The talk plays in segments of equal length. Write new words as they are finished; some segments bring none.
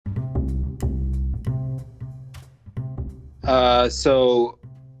So,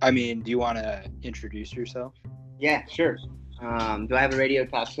 I mean, do you want to introduce yourself? Yeah, sure. Do I have a radio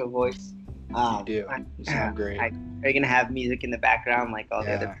talk show voice? You do. You sound great. Are you gonna have music in the background like all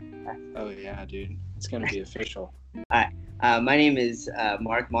the other Yeah. podcasts? Oh, yeah, dude. It's going to be official. All right. My name is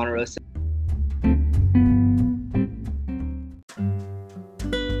Mark Monterosa.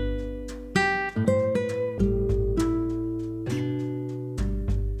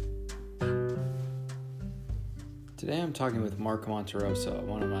 Today I'm talking with Mark Monterosa,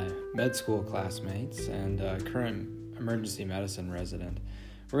 one of my med school classmates and current emergency medicine resident.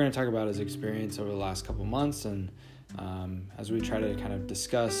 We're going to talk about his experience over the last couple months and as we try to kind of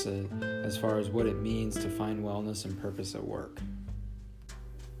discuss as far as what it means to find wellness and purpose at work.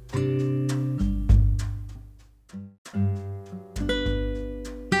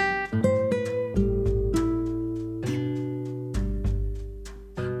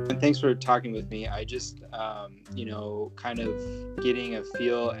 And thanks for talking with me. I just, kind of getting a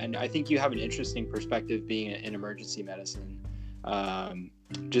feel, and I think you have an interesting perspective being in emergency medicine.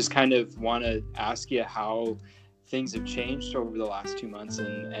 Just kind of want to ask you how things have changed over the last 2 months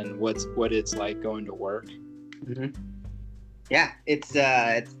and what it's like going to work. Mm-hmm. Yeah, it's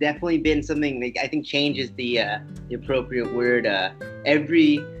definitely been something that I think change is the appropriate word.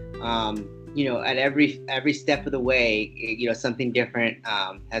 Every at every step of the way, something different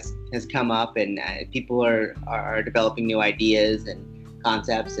has come up, and people are developing new ideas and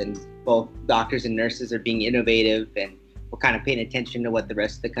concepts, and both doctors and nurses are being innovative, and we're kind of paying attention to what the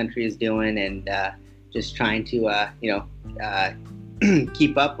rest of the country is doing, and just trying to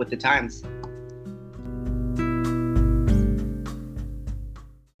keep up with the times.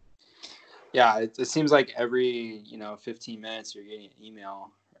 Yeah, it seems like every 15 minutes you're getting an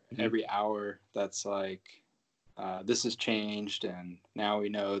email. Mm-hmm. Every hour that's like this has changed, and now we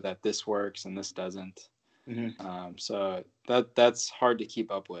know that this works and this doesn't. Mm-hmm. So that's hard to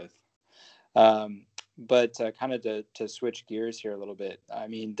keep up with. But kind of to switch gears here a little bit, I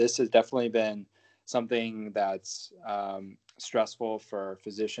mean, this has definitely been something that's stressful for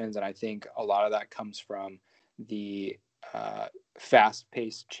physicians, and I think a lot of that comes from the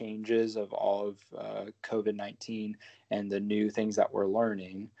fast-paced changes of all of COVID-19 and the new things that we're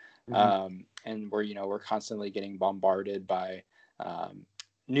learning. Mm-hmm. And we're constantly getting bombarded by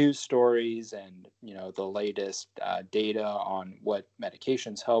news stories and the latest data on what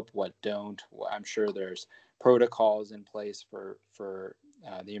medications help, what don't. I'm sure there's protocols in place for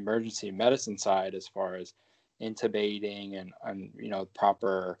the emergency medicine side as far as intubating and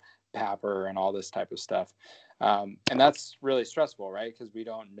proper PAPR and all this type of stuff. And that's really stressful, right? Because we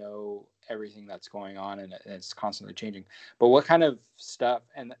don't know everything that's going on, and it's constantly changing. But what kind of stuff,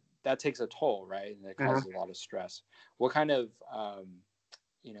 and that takes a toll, right? And it causes a lot of stress. What kind of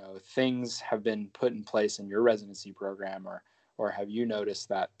things have been put in place in your residency program, or have you noticed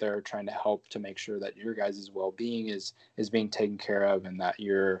that they're trying to help to make sure that your guys' well-being is being taken care of, and that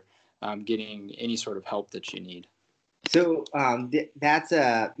you're getting any sort of help that you need? So that's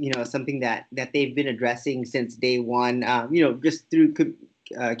something that they've been addressing since day one, just through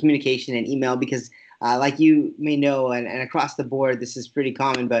communication and email, because like you may know, and across the board, this is pretty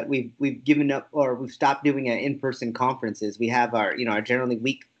common, but we've given up, or we've stopped doing in-person conferences. We have our generally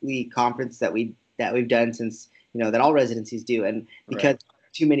weekly conference that we've done since, that all residencies do. And because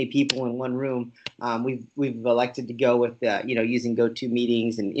too many people in one room, we've elected to go with, using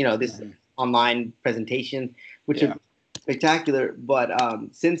GoToMeetings and, this online presentation, which are spectacular. But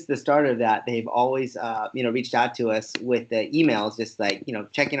since the start of that, they've always, reached out to us with emails, just like,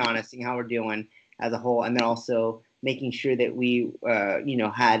 checking on us, seeing how we're doing as a whole, and then also making sure that we,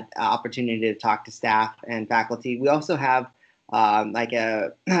 had opportunity to talk to staff and faculty. We also have like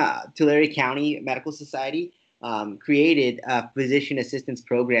a Tulare County Medical Society created a physician assistance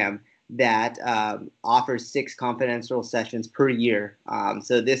program that offers 6 confidential sessions per year.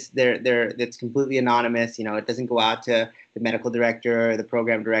 So that's completely anonymous. It doesn't go out to the medical director or the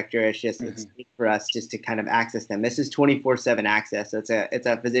program director. It's just it's for us just to kind of access them. This is 24/7 access. So it's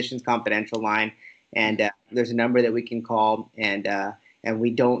a physician's confidential line, and there's a number that we can call, and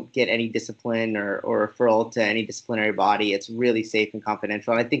we don't get any discipline or referral to any disciplinary body. It's really safe and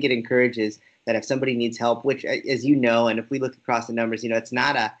confidential. And I think it encourages that if somebody needs help, which, as you know, and if we look across the numbers, it's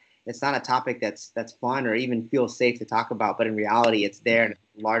not a topic that's fun or even feels safe to talk about, but in reality, it's there. And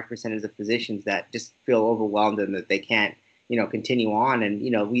a large percentage of physicians that just feel overwhelmed and that they can't, continue on. And,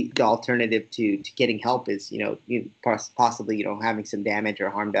 the alternative to getting help is, possibly, having some damage or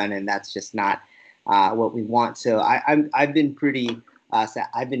harm done. And that's just not what we want. So I've been pretty,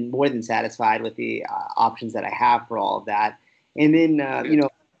 I've been more than satisfied with the options that I have for all of that. And then,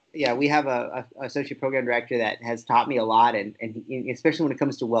 yeah, we have a associate program director that has taught me a lot, and especially when it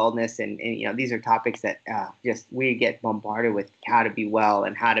comes to wellness, and these are topics that just we get bombarded with how to be well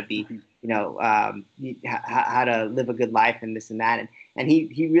and how to be, how to live a good life and this and that, and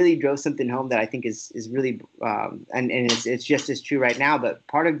he really drove something home that I think is really and it's just as true right now. But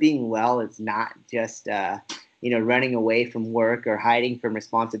part of being well is not just running away from work or hiding from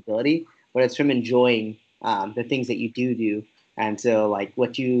responsibility, but it's from enjoying the things that you do. And so, like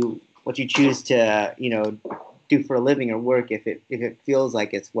what you choose to do for a living or work, if it feels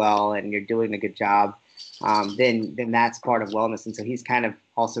like it's well and you're doing a good job, then that's part of wellness. And so he's kind of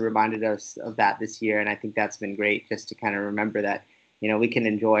also reminded us of that this year, and I think that's been great just to kind of remember that we can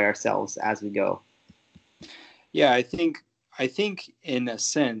enjoy ourselves as we go. Yeah, I think in a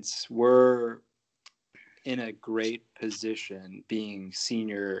sense we're in a great position being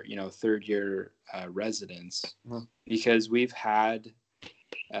senior, third year residents, because we've had,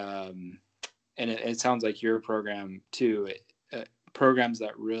 and it sounds like your program too, programs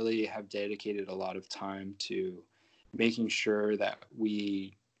that really have dedicated a lot of time to making sure that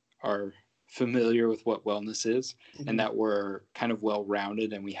we are familiar with what wellness is, and that we're kind of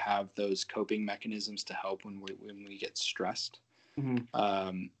well-rounded and we have those coping mechanisms to help when we get stressed.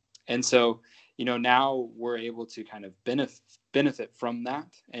 And so, now we're able to kind of benefit from that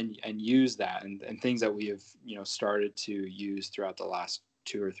and use that and things that we have, started to use throughout the last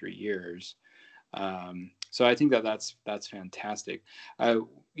 2 or 3 years. So I think that's fantastic.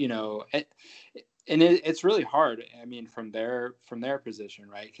 It's really hard. I mean, from their position,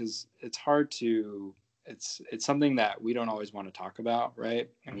 right? Because it's hard to, it's something that we don't always want to talk about, right?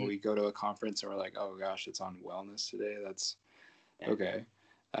 And when we go to a conference and we're like, oh gosh, it's on wellness today. That's okay.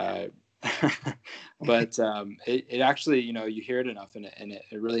 But it actually, you hear it enough, and it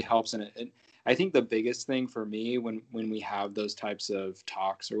really helps. And I think the biggest thing for me when we have those types of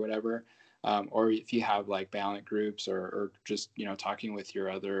talks or whatever, or if you have like balance groups or just talking with your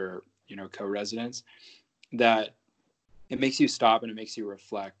other co-residents, that it makes you stop and it makes you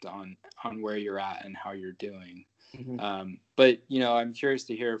reflect on where you're at and how you're doing. But I'm curious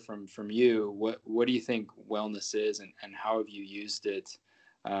to hear from you, what do you think wellness is, and how have you used it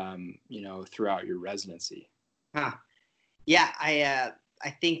throughout your residency? Yeah, I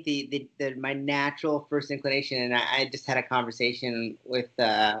think the my natural first inclination, and I just had a conversation with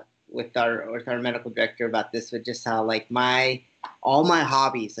our medical director about this, with just how like all my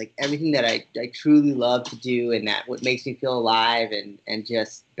hobbies, like everything that I truly love to do, and that what makes me feel alive and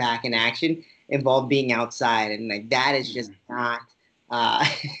just back in action, involve being outside, and like that is just not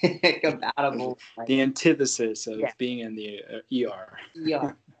compatible. The antithesis of being in the ER.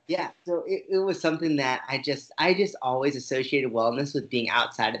 Yeah. So it was something that I just always associated wellness with being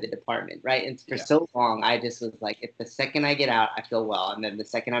outside of the department, right? And for so long, I just was like, if the second I get out, I feel well, and then the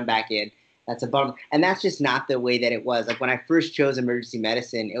second I'm back in, that's a bummer. And that's just not the way that it was. Like when I first chose emergency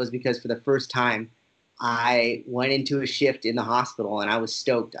medicine, it was because for the first time, I went into a shift in the hospital, and I was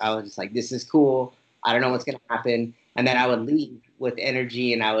stoked. I was just like, this is cool. I don't know what's going to happen. And then I would leave with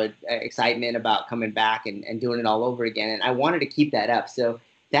energy, and I would excitement about coming back and doing it all over again. And I wanted to keep that up. So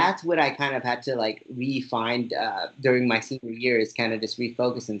that's what I kind of had to like refine during my senior year, is kind of just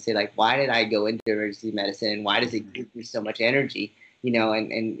refocus and say, like, why did I go into emergency medicine, and why does it give me so much energy?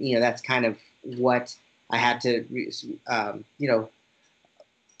 And that's kind of what I had to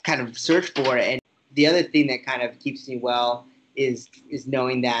kind of search for. And the other thing that kind of keeps me well is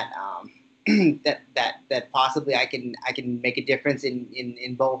knowing that that possibly I can make a difference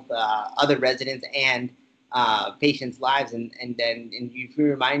in both other residents and patients' lives, and you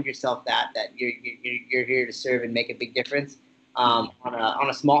remind yourself that you're here to serve and make a big difference on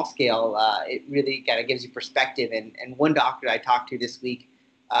a small scale. It really kind of gives you perspective. And one doctor I talked to this week,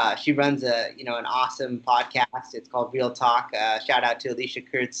 she runs an awesome podcast. It's called Real Talk. Shout out to Alicia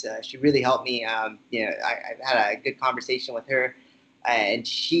Kurtz. She really helped me. I've had a good conversation with her, and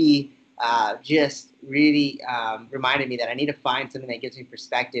she just really reminded me that I need to find something that gives me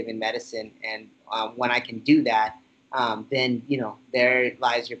perspective in medicine. And when I can do that, then there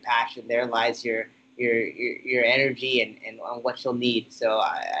lies your passion. There lies your energy and what you'll need. So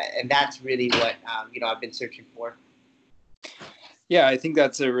and that's really what I've been searching for. Yeah, I think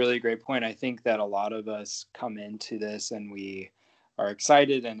that's a really great point. I think that a lot of us come into this and we are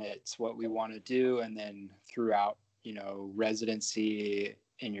excited and it's what we want to do. And then throughout, residency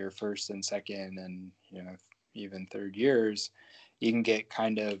in your first and second and, even third years, you can get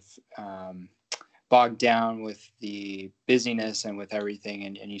kind of bogged down with the busyness and with everything.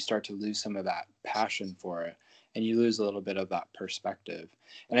 And you start to lose some of that passion for it. And you lose a little bit of that perspective.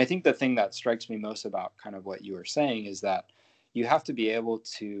 And I think the thing that strikes me most about kind of what you were saying is that, you have to be able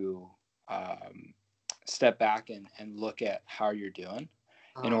to step back and look at how you're doing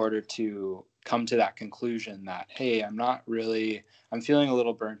in order to come to that conclusion that, hey, I'm feeling a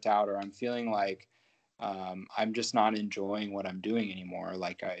little burnt out, or I'm feeling like I'm just not enjoying what I'm doing anymore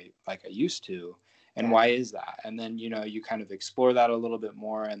like I used to. And why is that? And then, you kind of explore that a little bit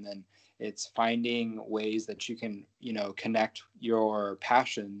more, and then it's finding ways that you can, connect your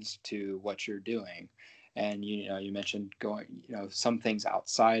passions to what you're doing. And, you mentioned going, some things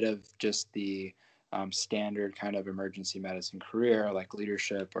outside of just the standard kind of emergency medicine career, like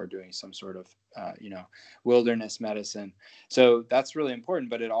leadership or doing some sort of, wilderness medicine. So that's really important,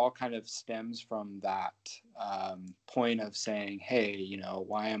 but it all kind of stems from that point of saying, hey,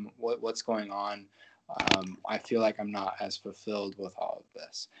 what's going on? I feel like I'm not as fulfilled with all of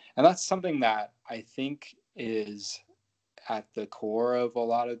this. And that's something that I think is at the core of a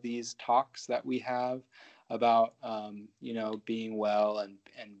lot of these talks that we have about, being well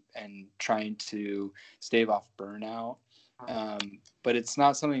and trying to stave off burnout. But it's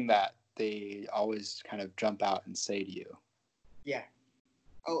not something that they always kind of jump out and say to you. Yeah.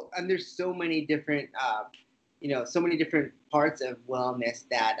 Oh, and there's so many different, so many different parts of wellness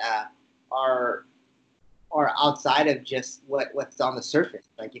that are outside of just what's on the surface.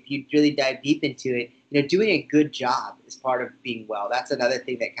 Like if you really dive deep into it, doing a good job is part of being well. That's another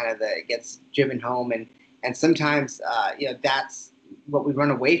thing that kind of gets driven home, and sometimes that's what we run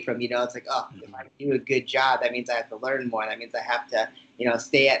away from. It's like, oh, if I do a good job, that means I have to learn more. That means I have to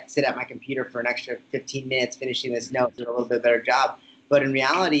sit at my computer for an extra 15 minutes finishing this note, do a little bit better job. But in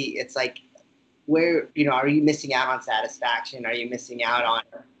reality, it's like, where are you missing out on satisfaction? Are you missing out on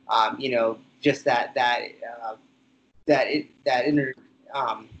just that inner,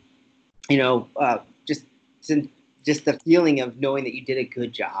 just the feeling of knowing that you did a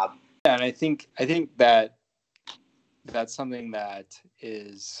good job. Yeah, and I think that that's something that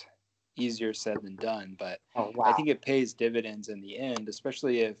is easier said than done, but I think it pays dividends in the end,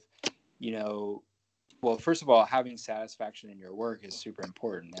 especially if, well, first of all, having satisfaction in your work is super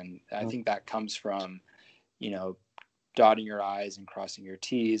important. And I think that comes from, dotting your I's and crossing your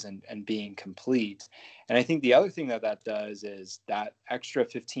T's and being complete. And I think the other thing that does is that extra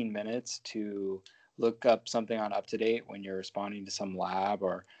 15 minutes to look up something on UpToDate when you're responding to some lab,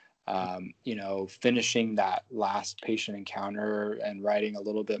 or, finishing that last patient encounter and writing a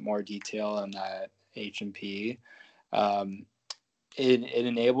little bit more detail in that H&P. It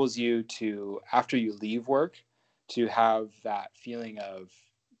enables you to, after you leave work, to have that feeling of,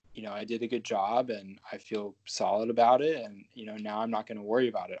 I did a good job and I feel solid about it. And, now I'm not going to worry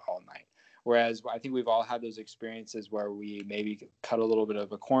about it all night. Whereas I think we've all had those experiences where we maybe cut a little bit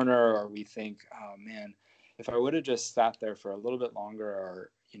of a corner, or we think, oh man, if I would have just sat there for a little bit longer,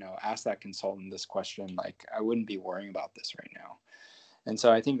 or, asked that consultant this question, like I wouldn't be worrying about this right now. And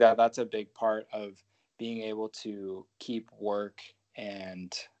so I think that that's a big part of being able to keep work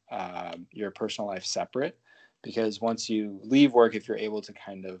and your personal life separate. Because once you leave work, if you're able to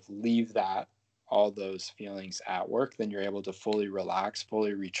kind of leave all those feelings at work, then you're able to fully relax,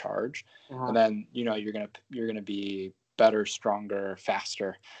 fully recharge. And then, you're going to be better, stronger,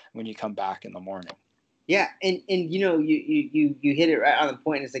 faster when you come back in the morning. Yeah. And you hit it right on the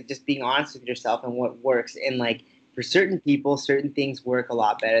point. It's like just being honest with yourself and what works. And like for certain people, certain things work a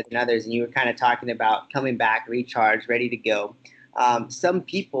lot better than others. And you were kind of talking about coming back, recharged, ready to go. Some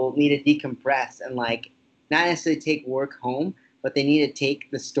people need to decompress and like, not necessarily take work home, but they need to take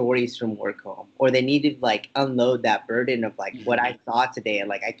the stories from work home, or they need to like unload that burden of like what I saw today, and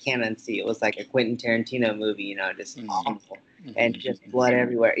like I can't unsee. It was like a Quentin Tarantino movie, just awful and just blood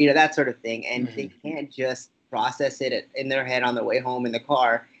everywhere, that sort of thing. And they can't just process it in their head on the way home in the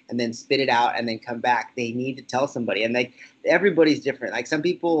car and then spit it out and then come back. They need to tell somebody, and like everybody's different. Like some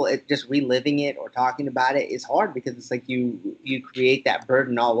people, just reliving it or talking about it is hard because it's like you create that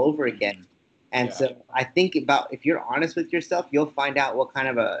burden all over again. And so I think about, if you're honest with yourself, you'll find out what kind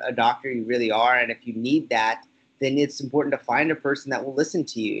of a doctor you really are. And if you need that, then it's important to find a person that will listen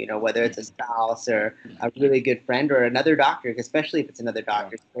to you, whether it's a spouse or a really good friend or another doctor, especially if it's another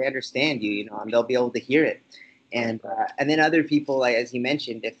doctor. They understand you, and they'll be able to hear it. And then other people, like, as you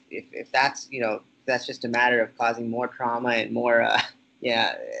mentioned, if that's, that's just a matter of causing more trauma and more,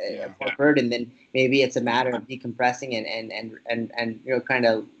 more burden, then maybe it's a matter of decompressing and kind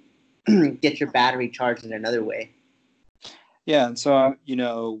of get your battery charged in another way. Yeah. And so,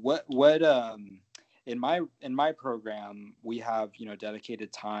 what in my program, we have,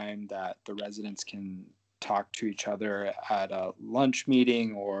 dedicated time that the residents can talk to each other at a lunch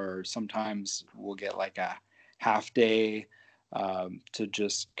meeting, or sometimes we'll get like a half day to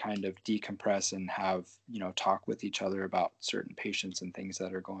just kind of decompress and have, talk with each other about certain patients and things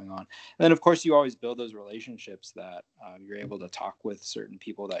that are going on. And then, of course, you always build those relationships that you're able to talk with certain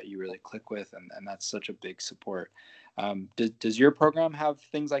people that you really click with. And that's such a big support. Does your program have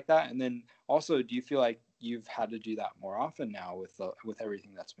things like that? And then also, do you feel like you've had to do that more often now with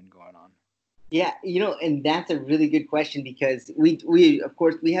everything that's been going on? Yeah, and that's a really good question, because we of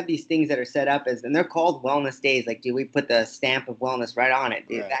course we have these things that are set up and they're called wellness days. Like, do we put the stamp of wellness right on it?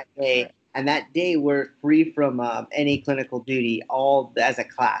 Right, that day, right. And that day we're free from any clinical duty, all as a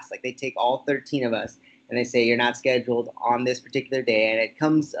class. Like, they take all 13 of us and they say, you're not scheduled on this particular day, and it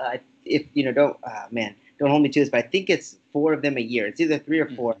comes if don't hold me to this, but I think it's 4 of them a year. It's either 3 or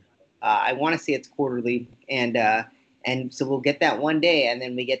 4. I want to say it's quarterly, and so we'll get that one day, and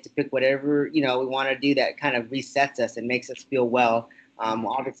then we get to pick whatever, we want to do that kind of resets us and makes us feel well,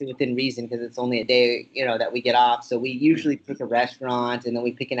 obviously within reason, because it's only a day, that we get off. So we usually pick a restaurant, and then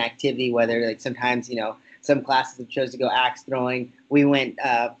we pick an activity, whether, like, sometimes, some classes have chose to go axe throwing. We went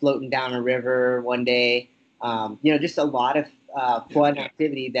floating down a river one day, just a lot of fun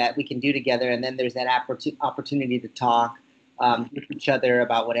activity that we can do together. And then there's that opportunity to talk with each other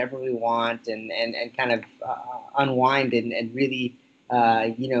about whatever we want, and kind of unwind and really,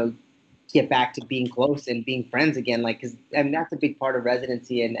 get back to being close and being friends again. Like, cause that's a big part of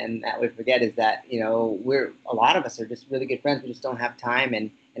residency. And that we forget is that, a lot of us are just really good friends. We just don't have time and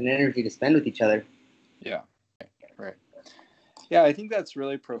energy to spend with each other. Yeah. Right. Yeah. I think that's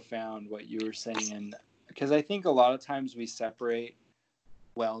really profound what you were saying. And because I think a lot of times we separate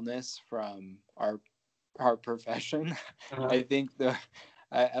wellness from our profession. I think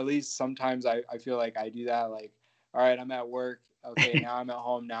at least sometimes I feel like I do that. Like, all right, I'm at work. Okay, now I'm at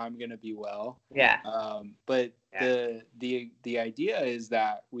home. Now I'm gonna be well. Yeah. But the idea is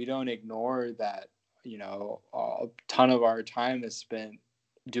that we don't ignore that. A ton of our time is spent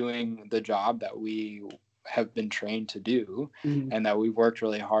doing the job that we have been trained to do, and that we've worked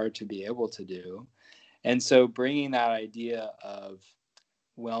really hard to be able to do. And so bringing that idea of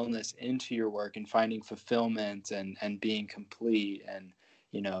wellness into your work and finding fulfillment and being complete and,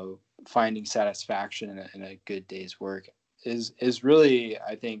 finding satisfaction in a good day's work is really,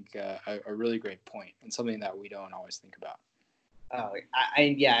 I think, a really great point, and something that we don't always think about. Oh,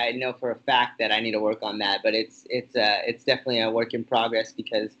 I know for a fact that I need to work on that, but it's definitely a work in progress,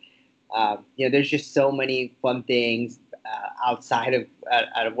 because there's just so many fun things outside of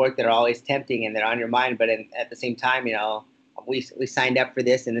out of work that are always tempting and they're on your mind. But at the same time, we signed up for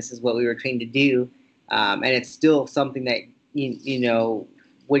this, and this is what we were trained to do, and it's still something that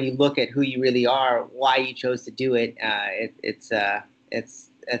when you look at who you really are, why you chose to do it, it's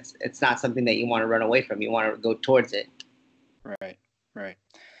not something that you want to run away from. You want to go towards it. Right.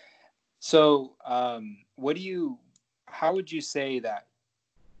 So, how would you say that?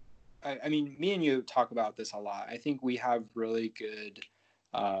 I mean, me and you talk about this a lot. I think we have really good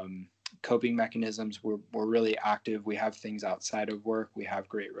coping mechanisms. We're really active. We have things outside of work. We have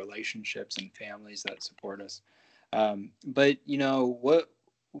great relationships and families that support us. But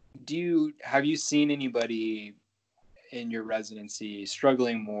have you seen anybody in your residency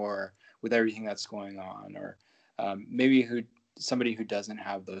struggling more with everything that's going on, or maybe somebody who doesn't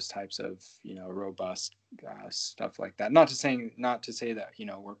have those types of, robust stuff like that? Not to say that,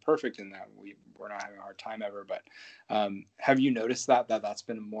 we're perfect in that we're not having a hard time ever, but have you noticed that's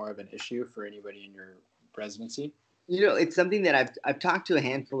been more of an issue for anybody in your residency? It's something that I've talked to a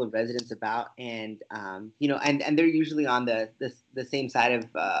handful of residents about, and and they're usually on the same side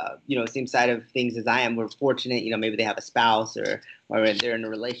of things as I am. We're fortunate, maybe they have a spouse or they're in a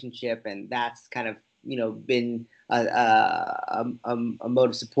relationship, and that's kind of been a mode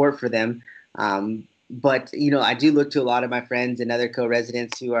of support for them. But I do look to a lot of my friends and other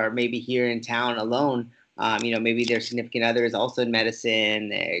co-residents who are maybe here in town alone. Maybe their significant other is also in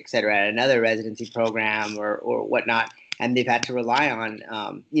medicine, et cetera, at another residency program or whatnot, and they've had to rely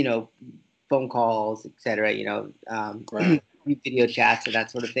on phone calls, et cetera, right. video chats or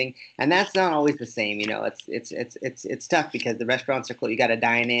that sort of thing. And that's not always the same. It's tough because the restaurants are closed. You got to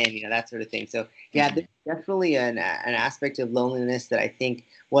dine in, that sort of thing. So yeah, there's definitely an aspect of loneliness that I think,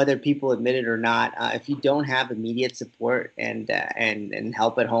 whether people admit it or not, if you don't have immediate support and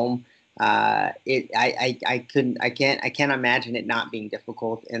help at home, I can't imagine it not being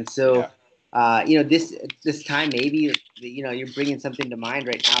difficult. And so, this time, maybe, you're bringing something to mind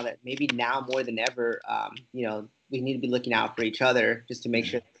right now that maybe now more than ever, we need to be looking out for each other just to make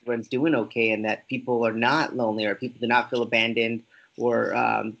sure that everyone's doing okay, and that people are not lonely, or people do not feel abandoned, or,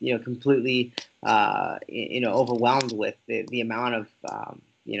 completely, overwhelmed with the amount of,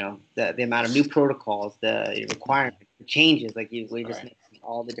 the amount of new protocols, the requirements, changes, like we just Right. mentioned,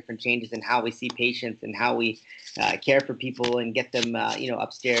 all the different changes in how we see patients and how we care for people and get them,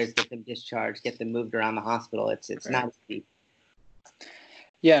 upstairs, get them discharged, get them moved around the hospital. It's Right. not easy.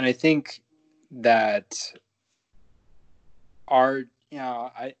 Yeah, and I think that I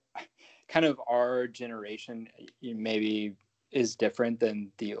kind of our generation maybe is different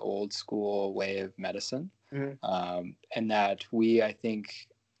than the old school way of medicine. Mm-hmm. And that I think,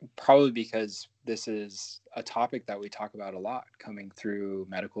 probably because this is a topic that we talk about a lot coming through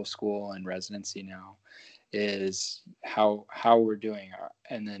medical school and residency now, is how we're doing,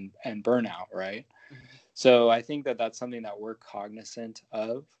 and burnout, right? Mm-hmm. So I think that that's something that we're cognizant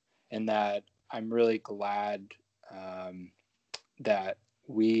of, and that I'm really glad that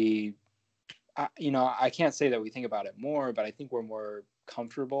I can't say that we think about it more, but I think we're more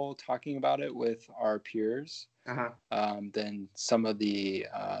comfortable talking about it with our peers than some of the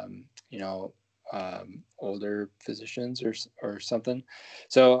older physicians or something.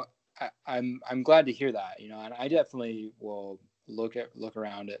 So I'm glad to hear that, and I definitely will look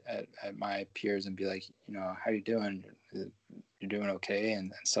around at my peers and be like, how you doing? You're doing okay,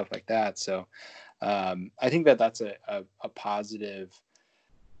 and stuff like that. So I think that that's a positive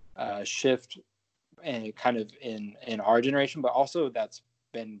shift, and kind of in our generation, but also that's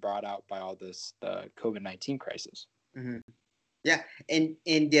been brought out by all the COVID-19 crisis. Mm-hmm. Yeah, and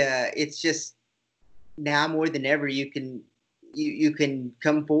it's just now more than ever you can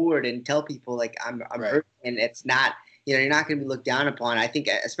come forward and tell people, like, I'm Right. hurting, and it's not, you're not going to be looked down upon. I think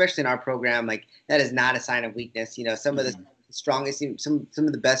especially in our program, like, that is not a sign of weakness. Some of the strongest, some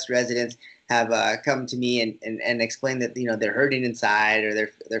of the best residents have come to me and explained that they're hurting inside, or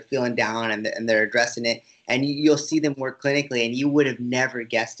they're feeling down, and they're addressing it. And you'll see them work clinically, and you would have never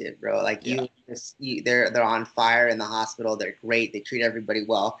guessed it, bro. Like, they're on fire in the hospital. They're great. They treat everybody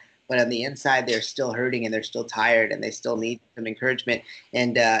well. But on the inside, they're still hurting, and they're still tired, and they still need some encouragement.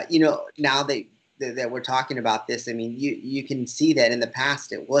 And now that we're talking about this, I mean, you can see that in the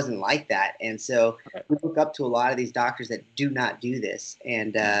past it wasn't like that. And so we look up to a lot of these doctors that do not do this,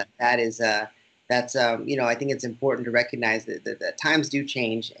 and that's I think it's important to recognize that times do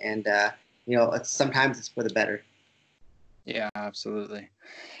change, and sometimes it's for the better. Yeah, absolutely.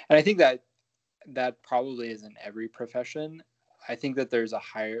 And I think that probably is in every profession. I think that there's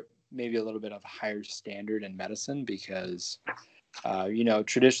maybe a little bit of a higher standard in medicine, because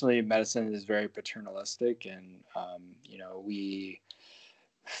traditionally medicine is very paternalistic, and we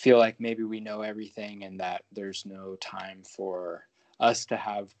feel like maybe we know everything, and that there's no time for us to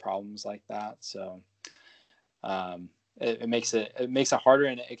have problems like that. So it makes it harder,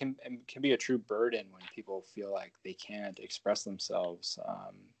 and it can be a true burden when people feel like they can't express themselves,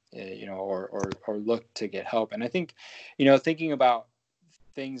 or look to get help. And I think, thinking about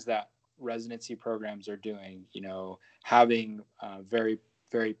things that residency programs are doing, having very,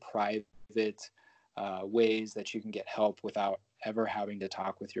 very private ways that you can get help without ever having to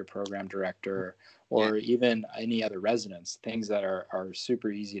talk with your program director or even any other residents, things that are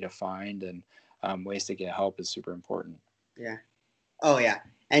super easy to find, and ways to get help is super important. Yeah. Oh yeah.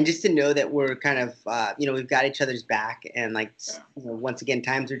 And just to know that we're kind of, we've got each other's back, and once again,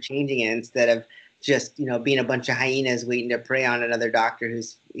 times are changing, and instead of just, being a bunch of hyenas waiting to prey on another doctor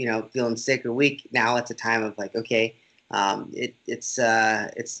who's, feeling sick or weak, now it's a time of, like, okay, it's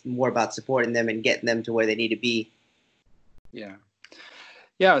more about supporting them and getting them to where they need to be. Yeah.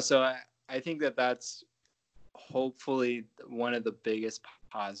 Yeah. So I think that's hopefully one of the biggest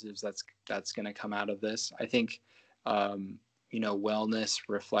positives that's going to come out of this. I think, wellness,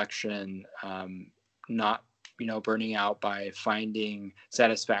 reflection, not, burning out by finding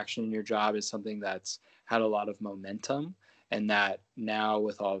satisfaction in your job is something that's had a lot of momentum, and that now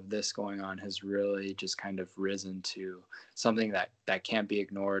with all of this going on has really just kind of risen to something that can't be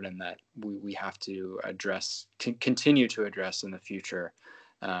ignored, and that we have to continue to address in the future.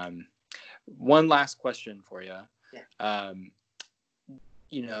 One last question for you. Yeah.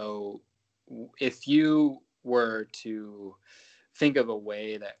 If you were to think of a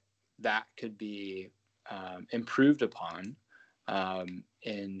way that could be improved upon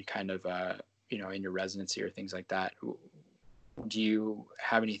in kind of in your residency or things like that, do you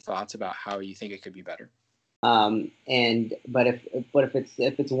have any thoughts about how you think it could be better? But if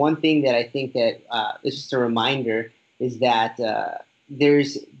it's one thing that I think that it's just a reminder, is that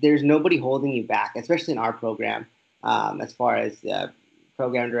there's nobody holding you back, especially in our program, as far as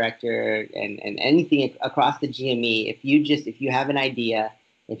program director and anything across the GME. If you have an idea,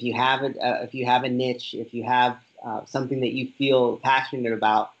 if you have a niche, if you have something that you feel passionate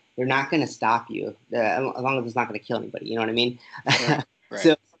about, they're not going to stop you, as long as it's not going to kill anybody. You know what I mean?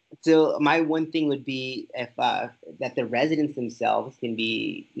 Right. So my one thing would be, if that the residents themselves can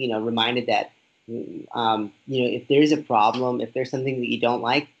be, reminded that, if there's a problem, if there's something that you don't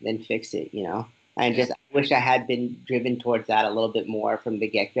like, then fix it. I just wish I had been driven towards that a little bit more from the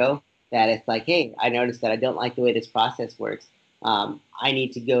get-go. That it's like, hey, I noticed that I don't like the way this process works. I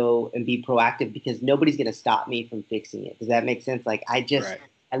need to go and be proactive because nobody's going to stop me from fixing it. Does that make sense? Like, I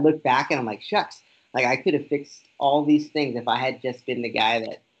look back and I'm like, shucks, like I could have fixed all these things if I had just been the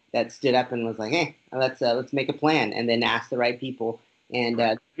guy that stood up and was like, hey, let's make a plan and then ask the right people.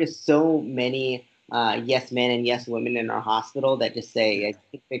 And just so many yes men and yes women in our hospital that just say, I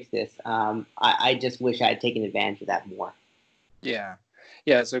can fix this. I just wish I had taken advantage of that more. Yeah.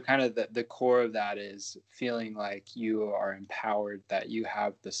 Yeah, so kind of the core of that is feeling like you are empowered, that you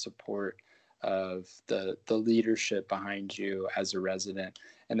have the support of the leadership behind you as a resident,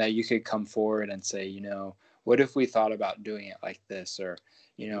 and that you could come forward and say, what if we thought about doing it like this? Or,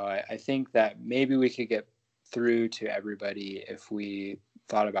 I think that maybe we could get through to everybody if we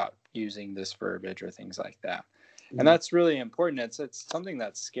thought about using this verbiage or things like that. Mm-hmm. And that's really important. It's something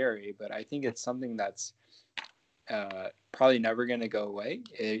that's scary, but I think it's something that's probably never going to go away,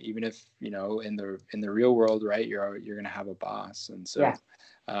 even if in the real world, right, you're going to have a boss. And so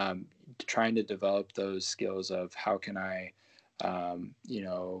trying to develop those skills of how can I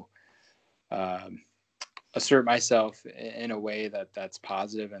assert myself in a way that's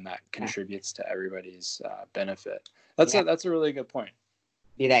positive and that contributes to everybody's benefit. That's a really good point.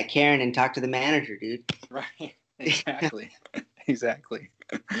 Be that Karen and talk to the manager, dude. Right. Exactly. Exactly.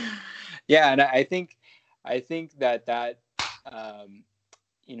 Yeah. And I think that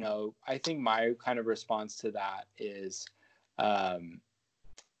I think my kind of response to that is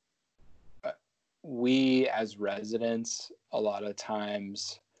we as residents a lot of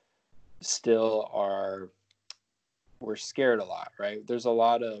times still we're scared a lot, right? There's a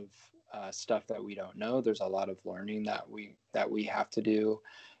lot of stuff that we don't know. There's a lot of learning that we have to do.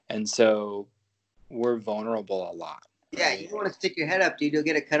 And so we're vulnerable a lot. Yeah, right? You don't want to stick your head up, dude. You'll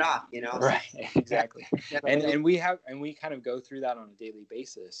get it cut off, Right, exactly. and we kind of go through that on a daily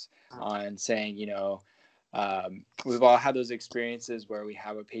basis on saying, we've all had those experiences where we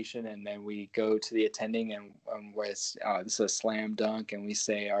have a patient and then we go to the attending and where this is a slam dunk and we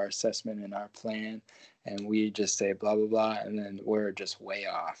say our assessment and our plan and we just say blah, blah, blah. And then we're just way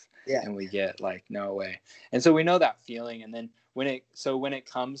off and we get like, no way. And so we know that feeling. And then when it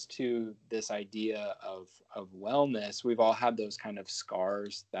comes to this idea of wellness, we've all had those kind of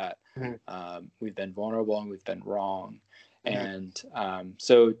scars that we've been vulnerable and we've been wrong. And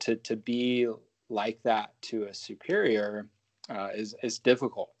so to be like that to a superior is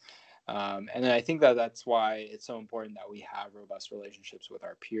difficult. And then I think that's why it's so important that we have robust relationships with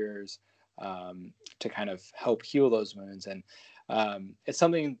our peers to kind of help heal those wounds. And it's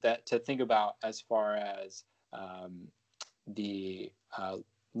something that to think about as far as the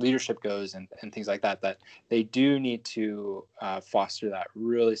leadership goes and things like that they do need to foster that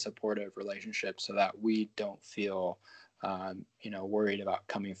really supportive relationship so that we don't feel worried about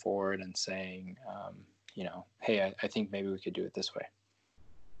coming forward and saying, hey, I think maybe we could do it this way.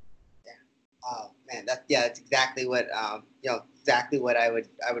 Yeah. Oh man, that's exactly what exactly what I would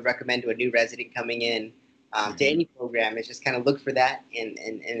recommend to a new resident coming in to any program is just kind of look for that and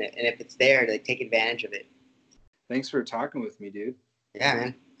if it's there, to take advantage of it. Thanks for talking with me, dude. Yeah,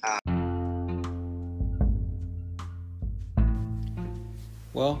 man.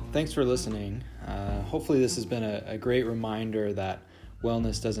 Well, thanks for listening. Hopefully this has been a great reminder that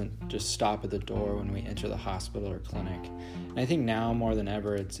wellness doesn't just stop at the door when we enter the hospital or clinic. And I think now more than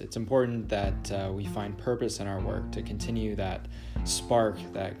ever, it's important that we find purpose in our work to continue that spark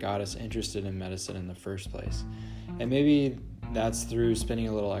that got us interested in medicine in the first place. And maybe that's through spending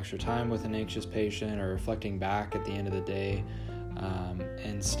a little extra time with an anxious patient or reflecting back at the end of the day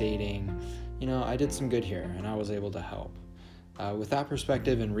and stating, I did some good here and I was able to help. With that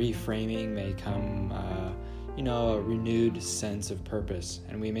perspective and reframing may come, a renewed sense of purpose,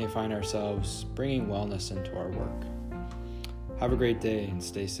 and we may find ourselves bringing wellness into our work. Have a great day and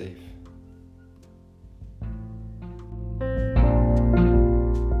stay safe.